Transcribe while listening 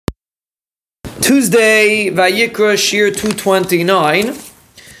Tuesday, Vayikra Shiur 229.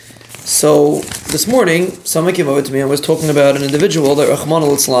 So this morning, someone came over to me and was talking about an individual that Rahman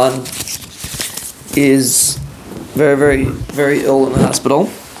al-Islan is very, very, very ill in the hospital.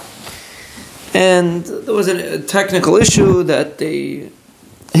 And there was a technical issue that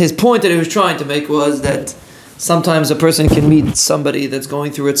his point that he was trying to make was that sometimes a person can meet somebody that's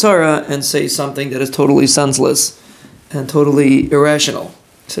going through a tzara and say something that is totally senseless and totally irrational.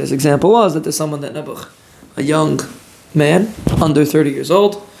 So his example was that there's someone that Nebuch, a young man, under 30 years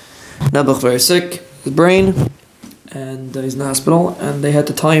old, Nebuch very sick, his brain, and he's in the hospital, and they had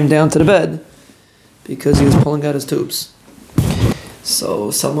to tie him down to the bed because he was pulling out his tubes.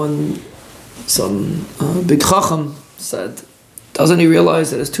 So some big chacham said, doesn't he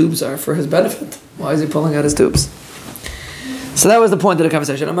realize that his tubes are for his benefit? Why is he pulling out his tubes? So that was the point of the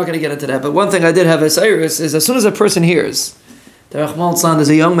conversation. I'm not going to get into that, but one thing I did have as Iris is as soon as a person hears that Rahman al-Islan is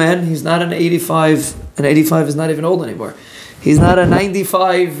a young man, he's not an 85, and 85 is not even old anymore. He's not a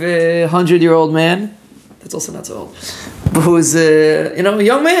 95, 100-year-old man. That's also not so old. But who's, a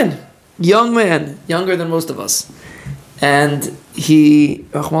young man, younger than most of us. And Rahman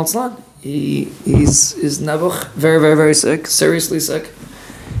al-Islan, he's Nebuch, very, very, very sick, seriously sick.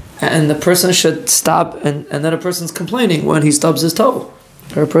 And the person should stop, and then a person's complaining when he stubs his toe.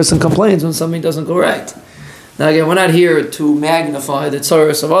 Or a person complains when something doesn't go right. Now again, we're not here to magnify the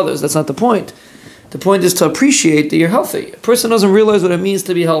tzaros of others. That's not the point. The point is to appreciate that you're healthy. A person doesn't realize what it means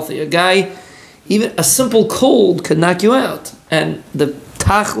to be healthy. A guy, even a simple cold could knock you out. And the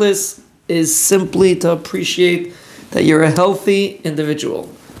tachlis is simply to appreciate that you're a healthy individual.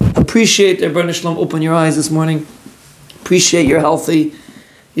 Appreciate that Rebbeinu Shalom opened your eyes this morning. Appreciate you're healthy.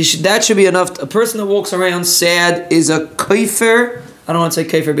 That should be enough. A person that walks around sad is a kaifer. I don't want to say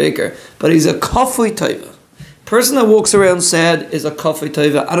kaifer baker, but he's a kafui taiva. Person that walks around sad is a kafui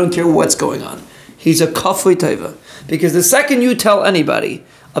taiva. I don't care what's going on. He's a kafui taiva. Because the second you tell anybody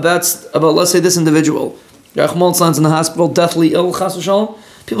about let's say this individual, Rahman al-Islan's in the hospital, deathly ill, chas v'shalom,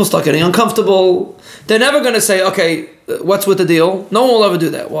 people start getting uncomfortable. They're never going to say, okay, what's with the deal? No one will ever do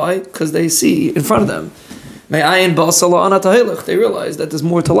that. Why? Because they see in front of them. They realize that there's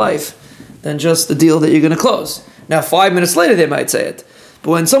more to life than just the deal that you're going to close. Now, 5 minutes later, they might say it.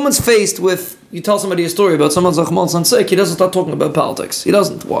 But when someone's faced with, you tell somebody a story about someone's Rahman al-Islan sick, he doesn't start talking about politics. He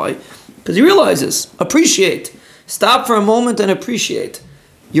doesn't. Why? Because he realizes, appreciate. Stop for a moment and appreciate.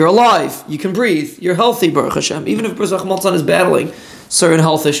 You're alive. You can breathe. You're healthy, Baruch Hashem. Even if a person Rahman al-Islan is battling certain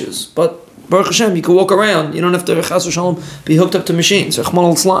health issues. But Baruch Hashem, you can walk around. You don't have to chas v'shalom be hooked up to machines. Rahman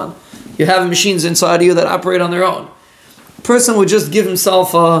al-Islan. You have machines inside of you that operate on their own. A person would just give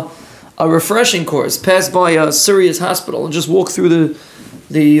himself a refreshing course, pass by a serious hospital and just walk through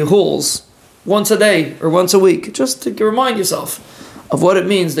the halls once a day or once a week, just to remind yourself of what it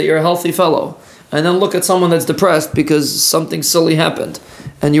means that you're a healthy fellow. And then look at someone that's depressed because something silly happened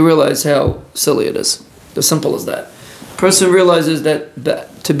and you realize how silly it is. As simple as that. A person realizes that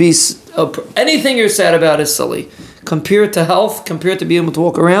to be anything you're sad about is silly. Compared to health, compared to being able to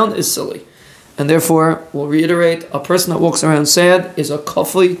walk around, is silly. And therefore, we'll reiterate, a person that walks around sad is a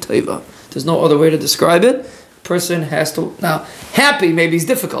kafui taiva. There's no other way to describe it. A person has to... Now, happy maybe is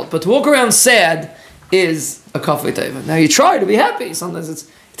difficult, but to walk around sad is a kafui taiva. Now, you try to be happy. Sometimes it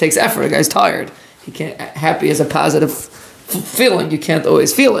takes effort. A guy's tired. He can't... Happy is a positive feeling. You can't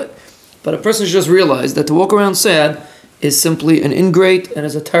always feel it. But a person should just realize that to walk around sad is simply an ingrate and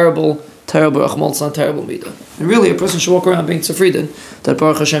is a terrible Rahman al-Islan, terrible midah. And really, a person should walk around being tzufridin that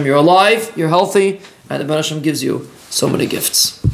Baruch Hashem, you're alive, you're healthy, and the Baruch Hashem gives you so many gifts.